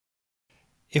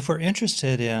If we're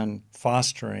interested in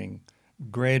fostering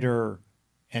greater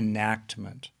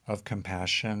enactment of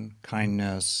compassion,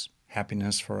 kindness,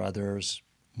 happiness for others,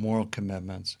 moral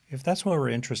commitments, if that's what we're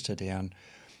interested in,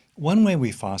 one way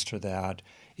we foster that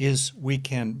is we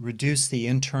can reduce the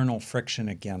internal friction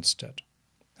against it.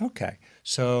 Okay,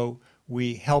 so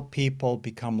we help people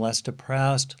become less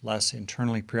depressed, less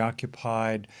internally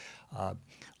preoccupied, uh,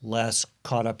 less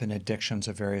caught up in addictions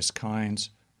of various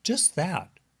kinds. Just that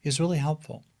is really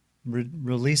helpful,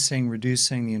 reducing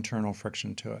the internal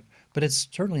friction to it. But it's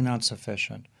certainly not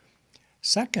sufficient.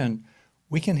 Second,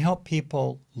 we can help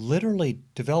people literally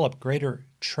develop greater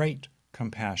trait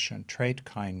compassion, trait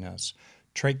kindness,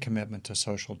 trait commitment to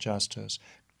social justice,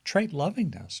 trait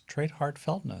lovingness, trait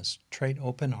heartfeltness, trait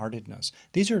open-heartedness.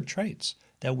 These are traits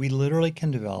that we literally can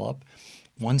develop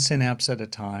one synapse at a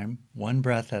time, one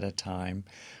breath at a time,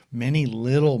 many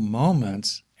little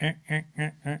moments,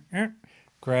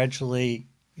 gradually,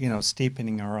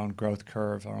 steepening our own growth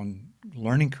curve, our own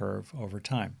learning curve over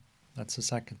time. That's the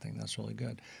second thing. That's really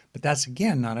good. But that's,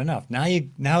 again, not enough.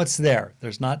 Now it's there.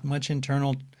 There's not much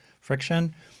internal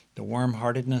friction. The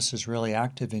warm-heartedness is really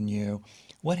active in you.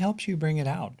 What helps you bring it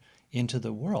out into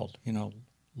the world?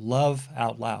 Love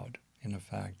out loud, in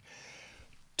effect.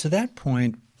 To that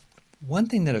point, one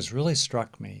thing that has really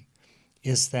struck me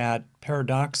is that,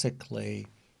 paradoxically,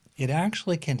 it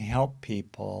actually can help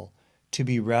people to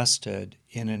be rested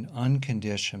in an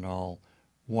unconditional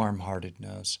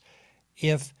warm-heartedness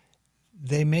if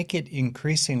they make it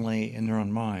increasingly in their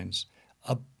own minds,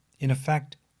 in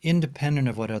effect, independent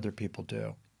of what other people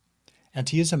do. And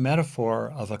to use a metaphor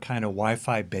of a kind of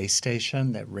Wi-Fi base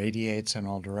station that radiates in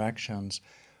all directions,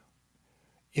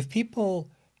 if people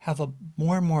have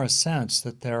more and more a sense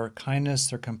that their kindness,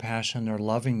 their compassion, their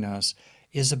lovingness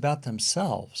is about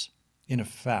themselves, in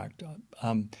effect,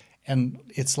 and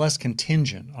it's less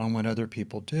contingent on what other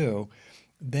people do,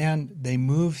 then they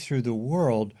move through the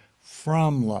world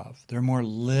from love. They're more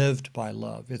lived by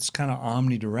love. It's kind of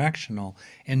omnidirectional,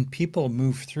 and people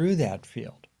move through that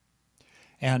field.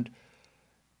 And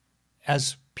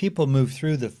as people move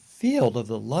through the field of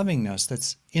the lovingness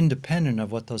that's independent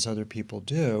of what those other people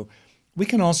do, we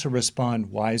can also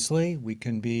respond wisely. We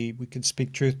can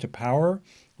speak truth to power.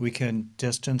 We can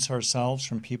distance ourselves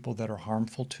from people that are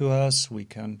harmful to us. We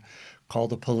can call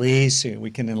the police. We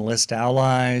can enlist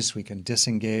allies. We can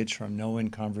disengage from no-win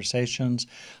conversations.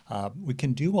 We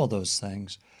can do all those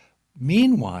things.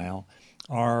 Meanwhile,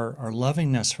 our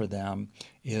lovingness for them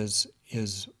is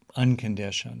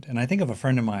unconditioned. And I think of a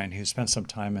friend of mine who spent some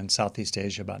time in Southeast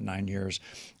Asia, about 9 years,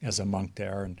 as a monk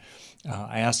there. And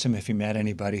I asked him if he met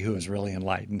anybody who was really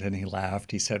enlightened, and he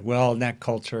laughed. He said, well, in that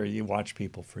culture, you watch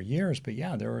people for years. But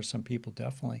yeah, there were some people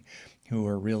definitely who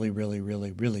were really, really,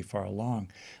 really, really far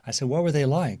along. I said, what were they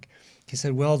like? He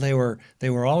said, well, they were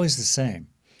always the same.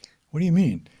 What do you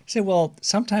mean? He said, well,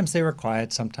 sometimes they were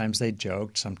quiet, sometimes they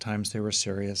joked, sometimes they were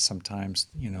serious, sometimes,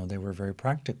 they were very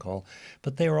practical,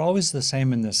 but they were always the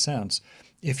same in this sense.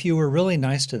 If you were really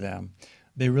nice to them,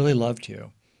 they really loved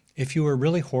you. If you were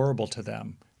really horrible to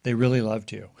them, they really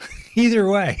loved you. Either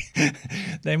way,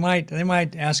 they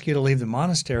might ask you to leave the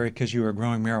monastery because you were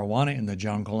growing marijuana in the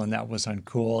jungle and that was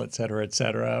uncool, et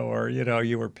cetera, or,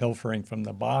 you were pilfering from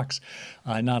the box,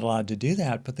 not allowed to do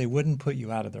that, but they wouldn't put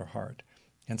you out of their heart.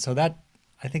 And so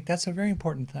I think that's a very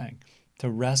important thing, to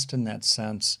rest in that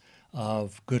sense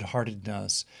of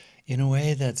good-heartedness in a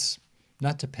way that's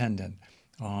not dependent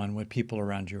on what people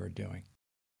around you are doing.